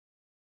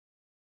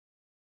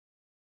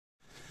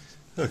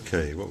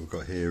Okay, what we've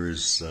got here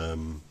is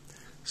some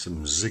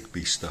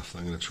Zigbee stuff that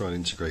I'm going to try and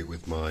integrate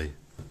with my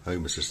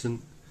Home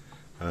Assistant.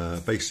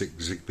 Basic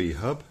Zigbee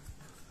hub.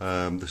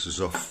 This is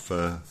off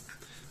a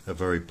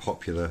very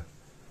popular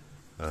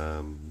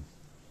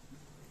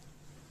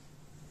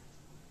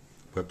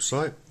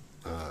website.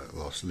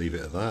 I'll just leave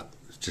it at that.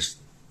 It's just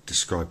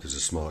described as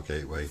a smart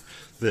gateway.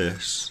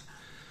 This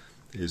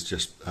is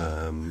just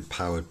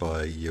powered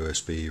by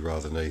USB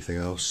rather than anything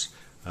else,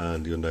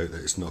 and you'll note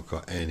that it's not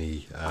got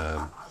any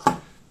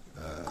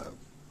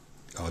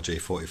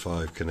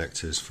RJ45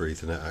 connectors for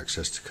Ethernet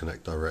access to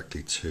connect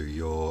directly to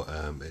your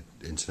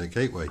internet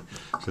gateway.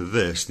 So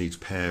this needs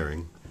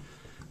pairing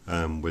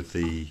with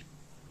the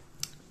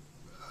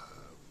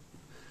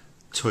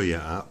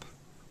Tuya app,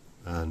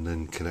 and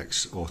then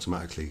connects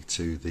automatically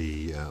to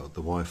the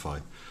Wi-Fi.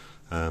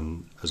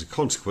 As a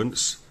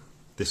consequence,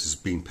 this has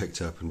been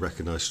picked up and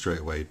recognised straight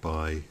away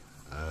by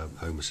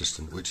Home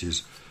Assistant, which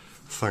is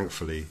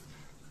thankfully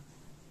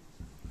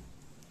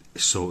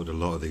sorted a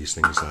lot of these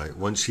things out.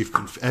 Once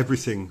you've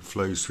everything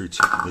flows through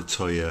to the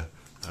Tuya,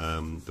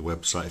 the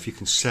website. If you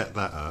can set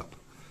that up,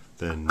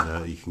 then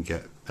you can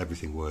get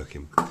everything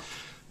working.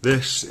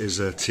 This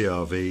is a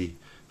TRV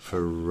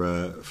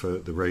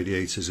for the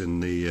radiators in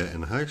the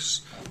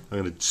house. I'm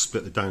going to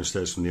split the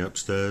downstairs from the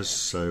upstairs.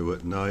 So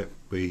at night,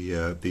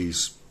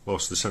 these,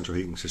 whilst the central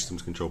heating system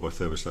is controlled by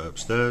thermostat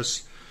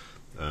upstairs,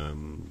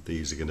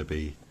 these are going to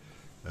be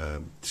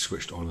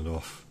switched on and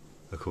off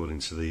according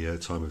to the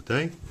time of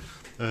day.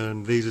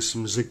 And these are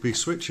some Zigbee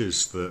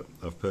switches that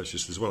I've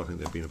purchased as well. I think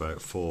they've been about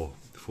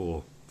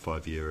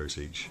 €5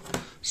 each.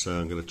 So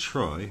I'm going to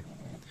try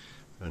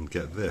and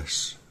get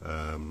this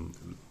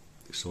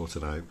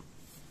sorted out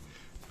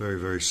very,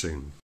 very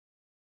soon.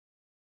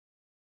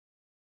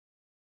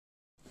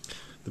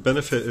 The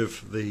benefit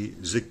of the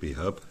Zigbee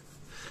hub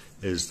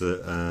is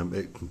that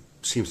it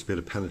seems to be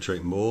able to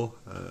penetrate more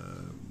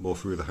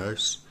through the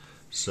house.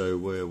 So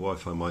where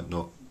Wi-Fi might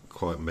not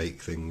quite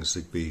make things,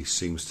 Zigbee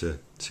seems to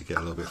get a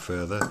little bit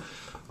further.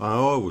 I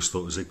always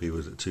thought Zigbee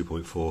was at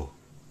 2.4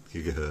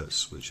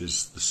 gigahertz, which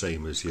is the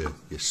same as your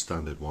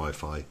standard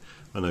Wi-Fi.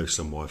 I know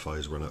some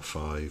Wi-Fi's run at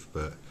 5,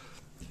 but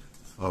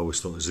I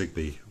always thought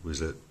Zigbee was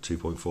at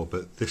 2.4.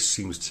 But this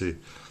seems to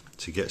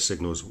get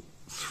signals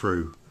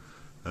through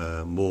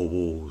more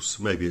walls.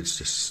 Maybe it's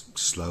just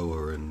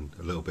slower and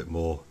a little bit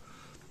more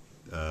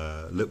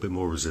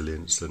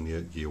resilience than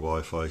your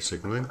Wi-Fi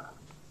signalling.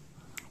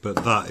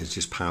 But that is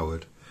just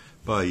powered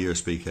by a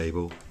USB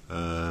cable,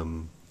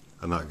 and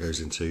that goes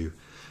into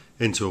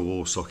a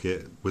wall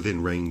socket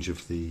within range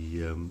of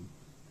the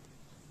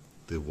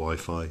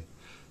Wi-Fi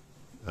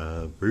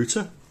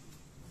router,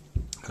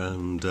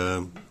 and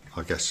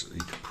I guess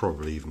you could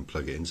probably even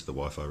plug it into the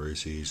Wi-Fi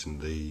router using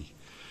the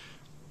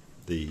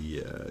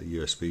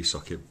USB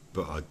socket,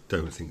 but I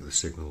don't think the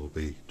signal will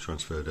be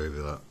transferred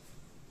over that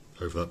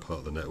part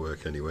of the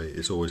network anyway.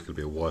 It's always going to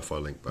be a Wi-Fi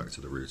link back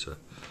to the router.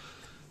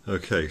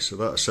 Okay, so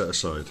that's set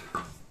aside.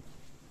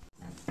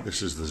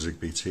 This is the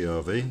Zigbee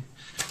TRV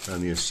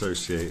and the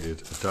associated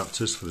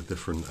adapters for the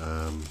different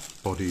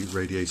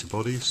radiator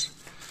bodies.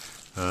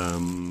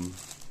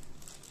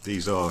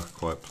 These are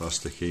quite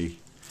plasticky,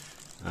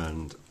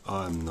 and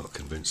I'm not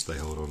convinced they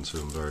hold on to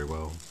them very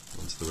well,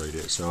 onto the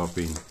radiator. So I've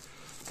been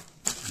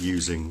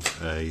using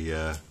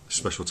a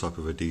special type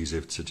of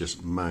adhesive to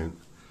just mount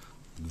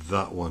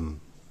that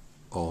one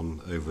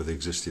on over the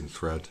existing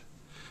thread,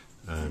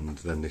 and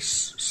then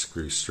this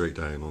screws straight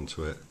down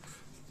onto it,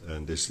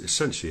 and it's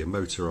essentially a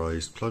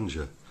motorized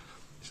plunger.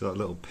 So that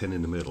little pin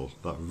in the middle,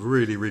 that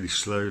really, really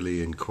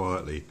slowly and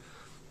quietly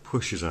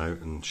pushes out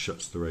and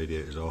shuts the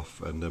radiators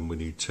off, and then when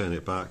you turn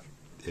it back,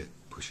 it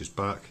pushes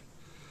back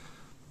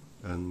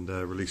and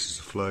releases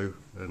the flow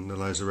and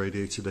allows the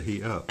radiator to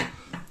heat up.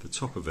 The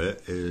top of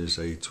it is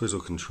a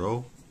twizzle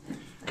control,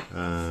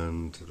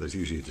 and there's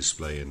usually a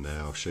display in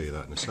there. I'll show you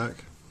that in a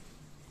sec.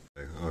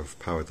 I've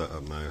powered that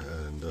up now,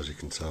 and as you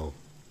can tell,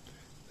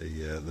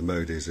 the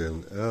mode is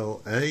in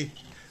LA.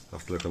 I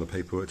have to look on the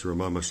paperwork to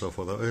remind myself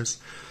what that is.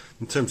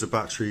 In terms of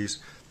batteries,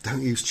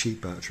 don't use cheap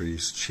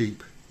batteries.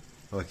 Cheap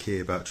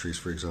IKEA batteries,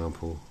 for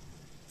example,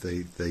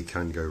 they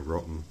can go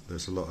rotten.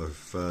 There's a lot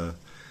of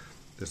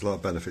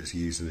benefits to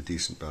using a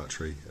decent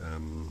battery.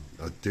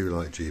 I do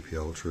like GP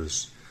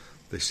Ultras.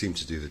 They seem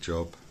to do the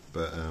job,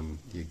 but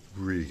you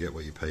really get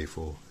what you pay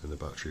for in the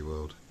battery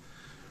world.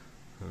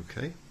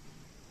 Okay.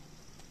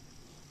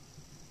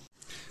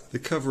 The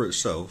cover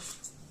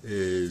itself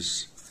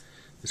is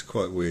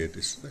quite weird.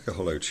 It's like a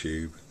hollow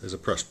tube. There's a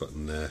press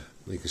button there.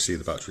 You can see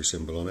the battery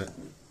symbol on it,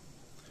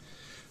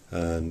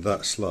 and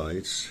that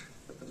slides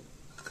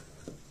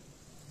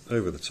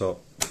over the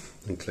top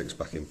and clicks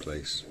back in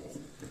place.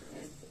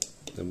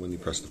 Then when you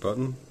press the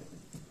button,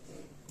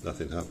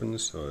 nothing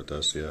happens. Oh, it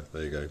does, yeah,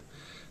 there you go.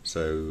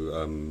 So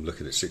I'm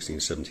looking at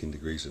 16-17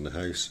 degrees in the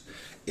house.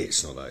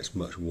 It's not that, it's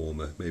much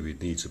warmer. Maybe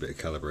it needs a bit of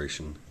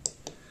calibration.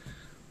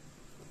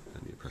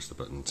 And you press the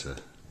button to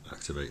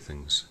activate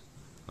things.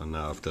 And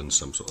now I've done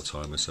some sort of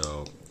timer,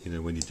 so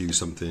when you do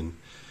something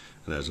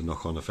and there's a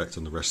knock-on effect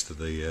on the rest of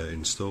the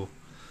install,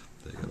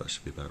 there you go, that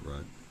should be about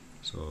right.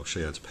 So I'll show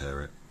you how to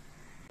pair it.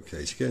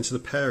 Okay, to get into the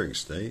pairing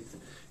state,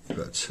 you've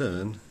got to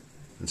turn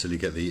until you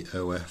get the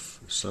OF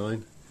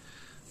sign,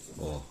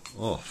 or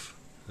off,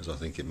 as I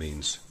think it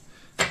means.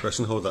 Press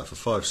and hold that for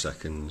 5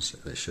 seconds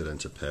and it should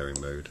enter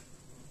pairing mode.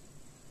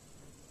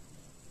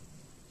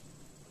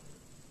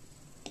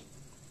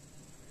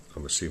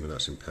 I'm assuming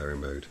that's in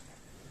pairing mode.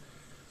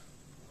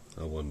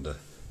 I wonder.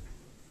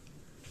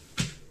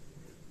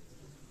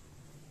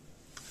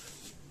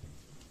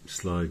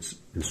 Slides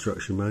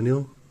instruction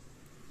manual.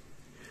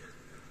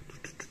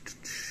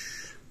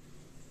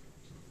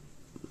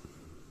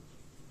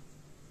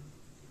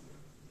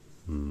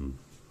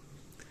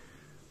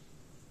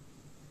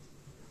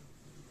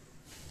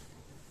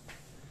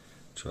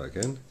 Try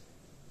again.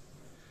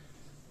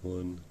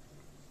 1,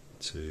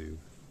 2,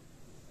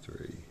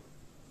 3,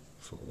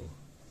 4,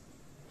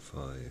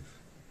 5.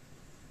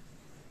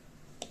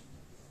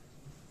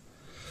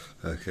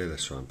 Okay,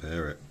 let's try and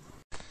pair it.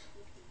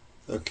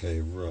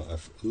 Okay, right,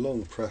 I've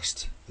long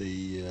pressed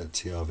the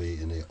TRV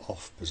in the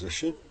off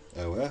position,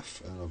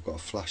 OF, and I've got a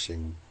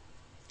flashing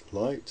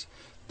light.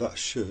 That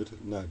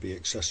should now be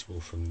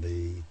accessible from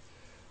the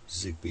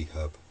Zigbee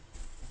hub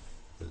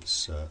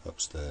that's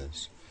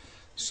upstairs.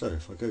 So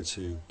if I go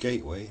to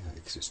Gateway,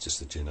 because it's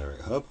just a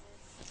generic hub,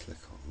 click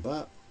on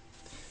that,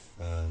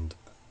 and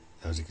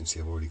as you can see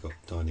I've already got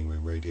dining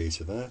room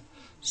radiator there.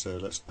 So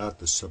let's add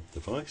the sub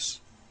device.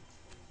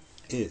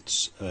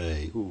 It's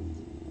a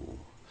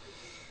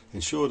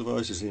ensure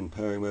device is in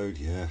pairing mode.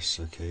 Yes,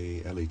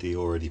 okay. LED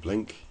already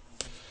blink,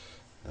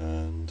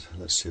 and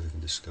let's see if we can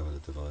discover the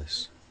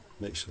device.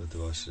 Make sure the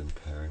device is in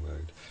pairing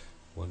mode.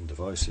 One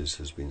device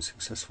has been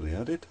successfully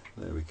added.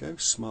 There we go.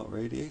 Smart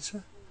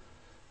radiator.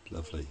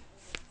 Lovely.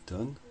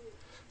 Done.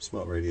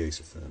 Smart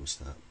radiator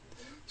thermostat.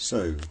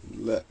 So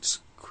let's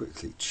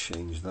quickly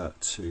change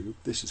that to,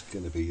 this is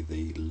going to be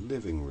the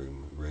living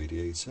room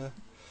radiator.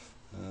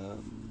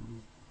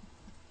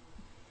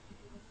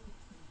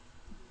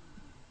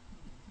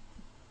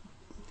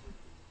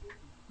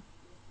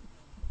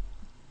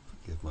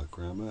 Forgive my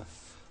grammar.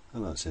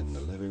 And that's in the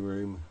living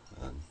room,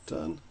 and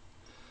done.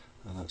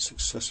 And that's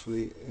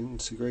successfully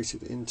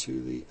integrated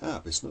into the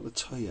app. It's not the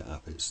Tuya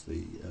app, it's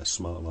the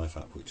Smart Life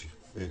app, which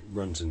it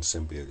runs in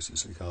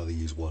symbiosis, so you can either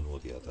use one or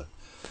the other.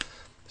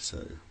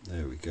 So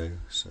there we go.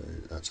 So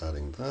that's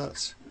adding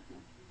that,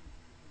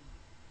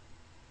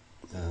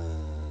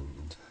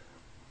 and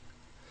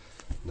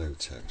no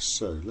text.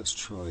 So let's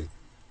try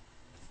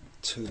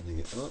turning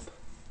it up.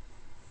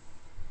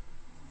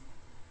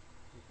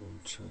 I'm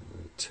trying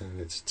to turn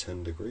it to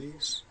 10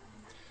 degrees.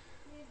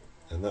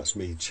 And that's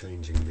me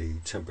changing the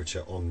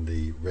temperature on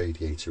the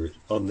radiator,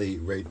 on the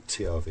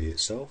TRV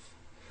itself,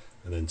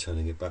 and then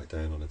turning it back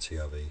down on a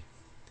TRV.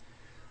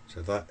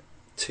 So that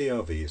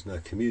TRV is now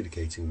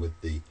communicating with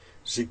the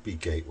Zigbee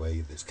Gateway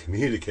that's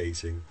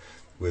communicating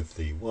with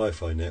the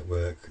Wi-Fi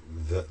network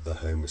that the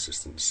Home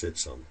Assistant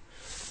sits on.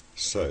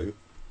 So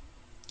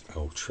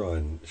I'll try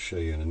and show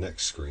you in the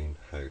next screen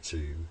how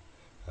to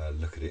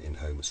look at it in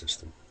Home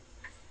Assistant.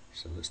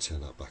 So let's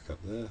turn that back up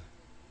there.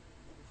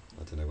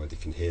 I don't know whether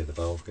you can hear the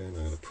valve going.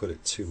 I'm going to put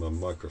it to my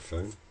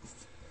microphone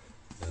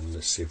and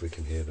let's see if we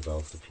can hear the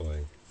valve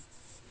deploying.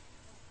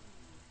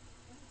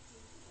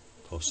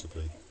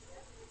 Possibly.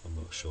 I'm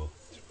not sure.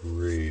 It's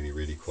really,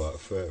 really quiet.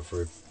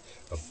 For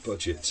a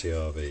budget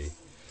TRV,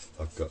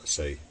 I've got to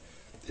say,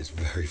 it's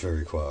very,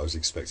 very quiet. I was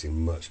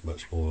expecting much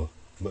more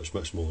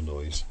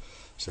noise.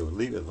 So we'll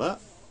leave it at that,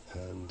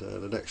 and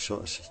the next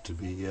shot is to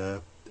be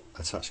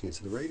attaching it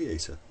to the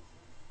radiator.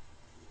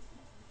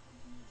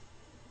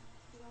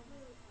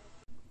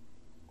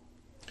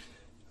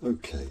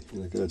 Okay, I'm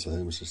going to go to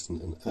Home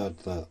Assistant and add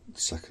that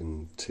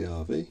second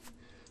TRV.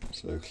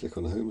 So click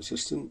on the Home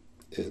Assistant,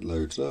 it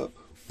loads up.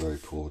 Very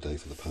poor day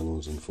for the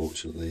panels,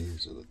 unfortunately.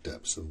 These are the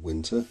depths of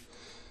winter.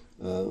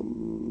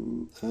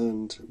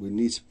 And we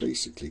need to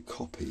basically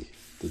copy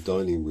the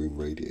dining room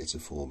radiator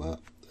format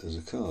as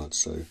a card.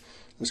 So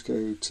let's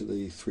go to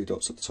the 3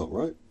 dots at the top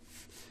right,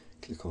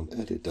 click on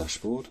Edit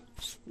Dashboard,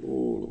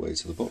 all the way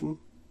to the bottom,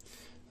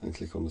 and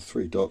click on the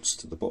 3 dots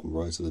to the bottom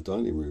right of the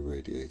dining room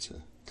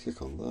radiator.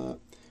 Click on that,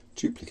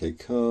 duplicate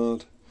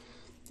card,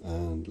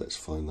 and let's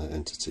find that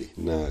entity.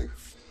 Now,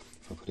 if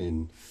I put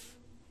in,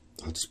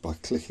 just by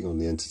clicking on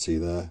the entity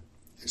there,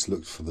 it's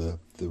looked for the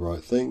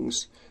right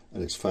things,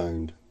 and it's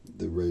found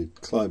the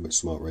Climate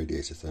Smart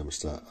Radiator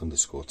Thermostat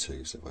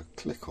 _2. So if I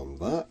click on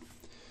that,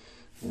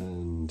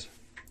 and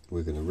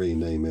we're going to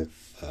rename it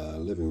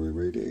Living Room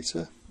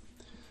Radiator.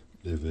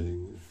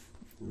 Living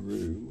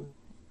Room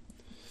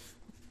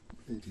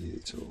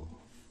Radiator.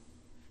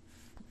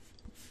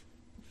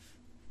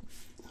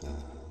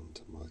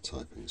 And my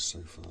typing is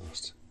so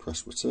fast.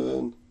 Press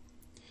return,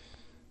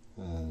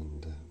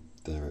 and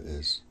there it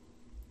is.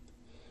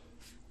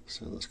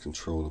 So that's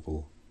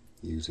controllable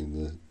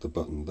using the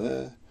button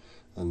there,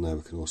 and now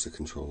we can also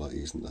control that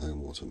using the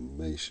home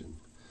automation.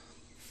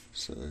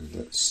 So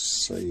let's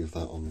save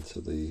that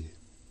onto the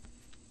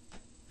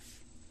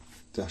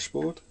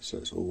dashboard so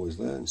it's always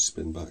there, and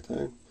spin back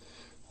down,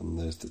 and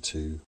there's the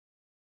two.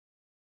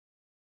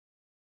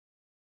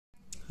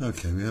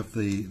 Okay, we have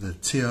the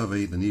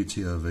TRV, the new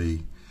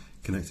TRV,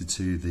 connected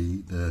to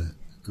the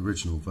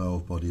original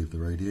valve body of the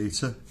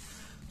radiator.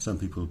 Some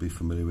people will be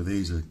familiar with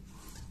these. I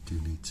do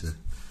need to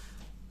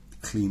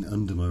clean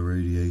under my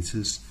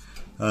radiators.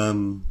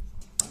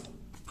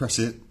 Press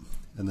it,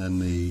 and then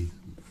the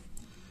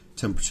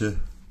temperature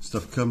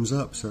stuff comes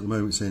up. So at the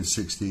moment it's saying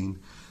 16.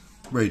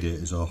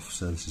 Radiator's off,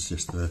 so this is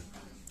just the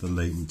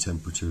latent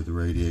temperature of the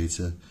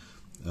radiator.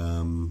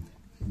 When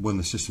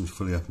the system's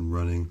fully up and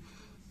running,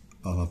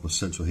 I'll have my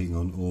central heating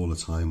on all the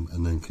time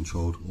and then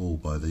controlled all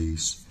by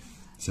these.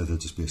 So there'll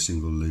just be a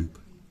single loop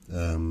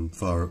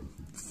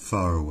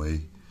far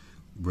away,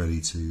 ready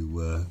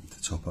to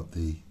top up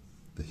the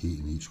heat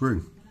in each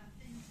room.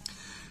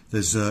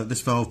 There's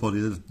this valve body,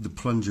 the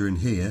plunger in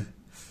here,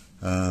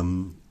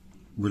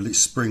 really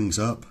springs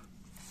up,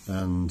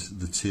 and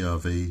the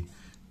TRV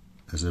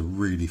has a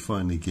really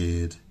finely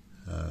geared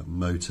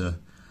motor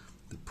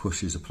that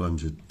pushes a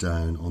plunger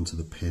down onto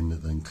the pin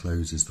that then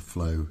closes the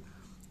flow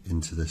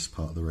into this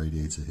part of the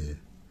radiator here.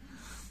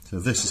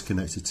 So this is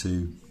connected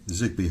to the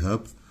Zigbee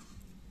hub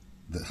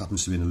that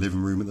happens to be in a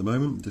living room at the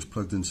moment, just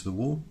plugged into the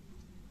wall,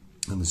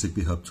 and the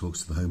Zigbee hub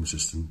talks to the home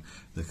assistant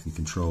that can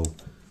control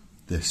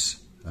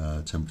this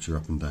temperature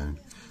up and down.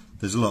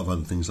 There's a lot of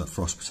other things like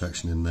frost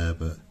protection in there,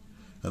 but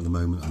at the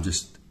moment I'm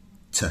just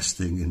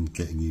testing and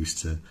getting used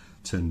to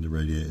turning the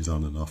radiators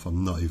on and off.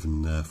 I'm not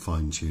even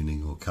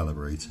fine-tuning or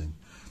calibrating.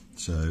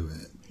 So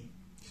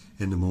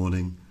in the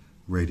morning,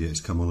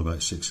 radiators come on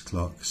about 6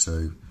 o'clock,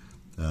 so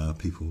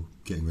people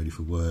getting ready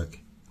for work,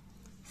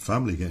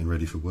 family getting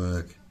ready for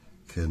work,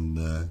 can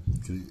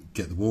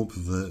get the warmth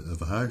of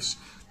the house.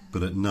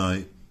 But at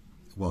night,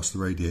 whilst the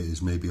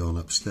radiators may be on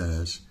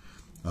upstairs,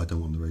 I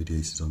don't want the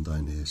radiators on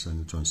down here, so I'm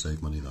going to try and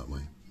save money that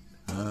way.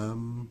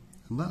 And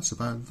that's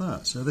about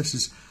that. So this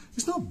is,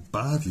 it's not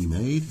badly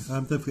made.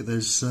 Don't forget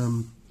there's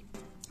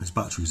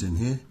batteries in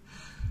here.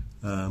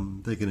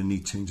 They're going to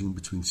need changing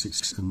between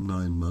 6 and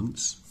 9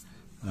 months.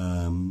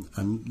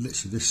 And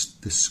literally this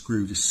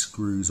screw just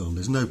screws on.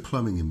 There's no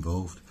plumbing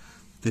involved.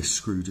 This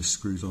screw just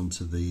screws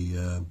onto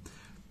the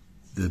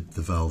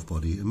valve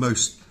body. And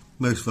most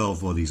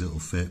valve bodies it'll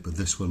fit, but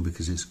this one,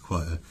 because it's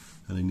quite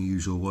an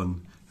unusual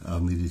one,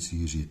 I've needed to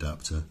use the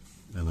adapter,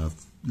 and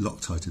I've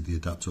Loctited the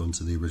adapter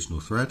onto the original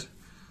thread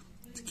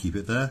to keep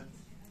it there,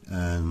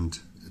 and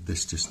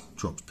this just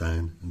drops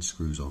down and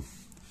screws on.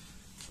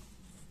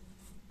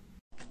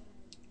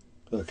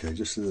 Okay,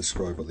 just to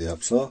describe what the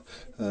apps are,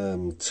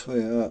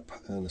 Tuya app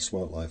and the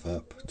Smart Life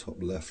app,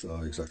 top left,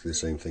 are exactly the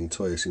same thing.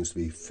 Tuya seems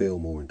to feel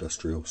more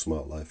industrial,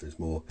 Smart Life is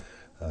more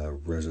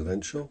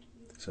residential.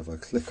 So if I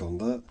click on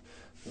that,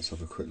 let's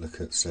have a quick look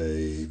at,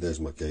 say, there's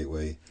my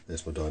gateway,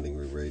 there's my dining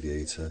room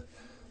radiator,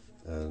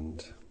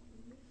 and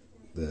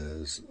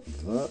there's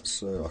that.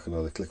 So I can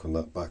either click on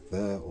that back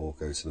there or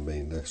go to the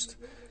main list,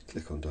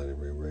 click on dining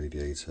room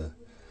radiator,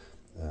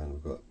 and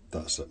we've got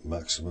that's at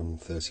maximum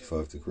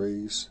 35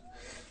 degrees.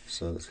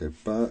 So let's go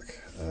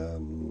back,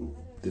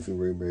 living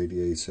room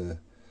radiator,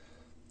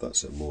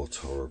 that's at more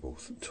tolerable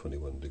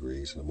 21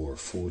 degrees and a more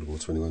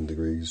affordable 21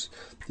 degrees.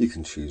 You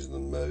can choose the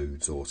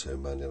modes, auto,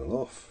 manual and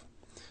off,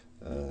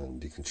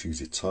 and you can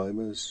choose your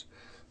timers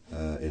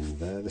in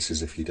there. This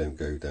is if you don't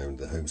go down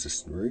the home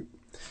assistant route,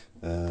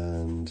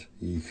 and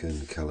you can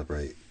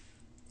calibrate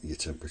your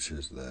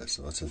temperatures there.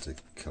 So I tend to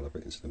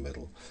calibrate into the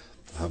middle.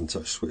 I haven't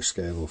touched switch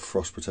scale or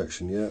frost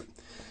protection yet.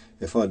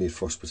 If I need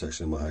frost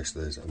protection in my house,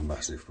 there's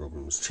massive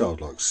problems.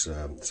 Child lock's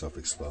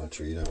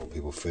self-explanatory. You don't want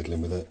people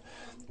fiddling with it,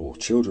 or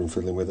children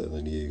fiddling with it, and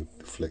then you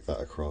flick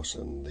that across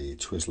and the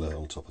Twizzler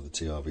on top of the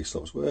TRV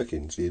stops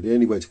working. So the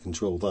only way to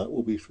control that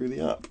will be through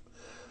the app.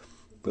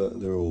 But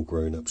they're all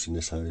grown-ups in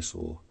this house,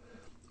 or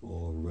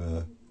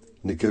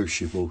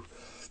negotiable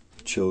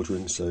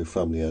children, so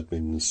family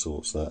admin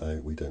sorts that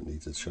out. We don't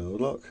need the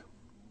child lock.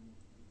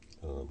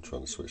 I'm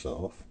trying to switch that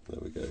off. There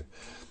we go.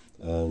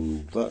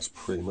 And that's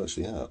pretty much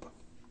the app.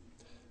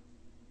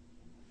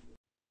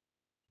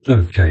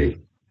 Okay,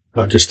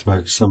 that just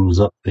about sums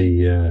up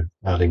the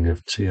adding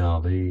of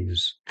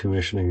TRVs,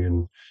 commissioning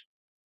and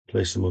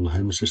placing them on the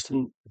home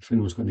assistant. If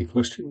anyone's got any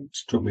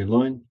questions, drop me a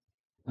line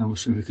and we'll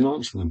see if we can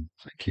answer them.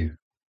 Thank you.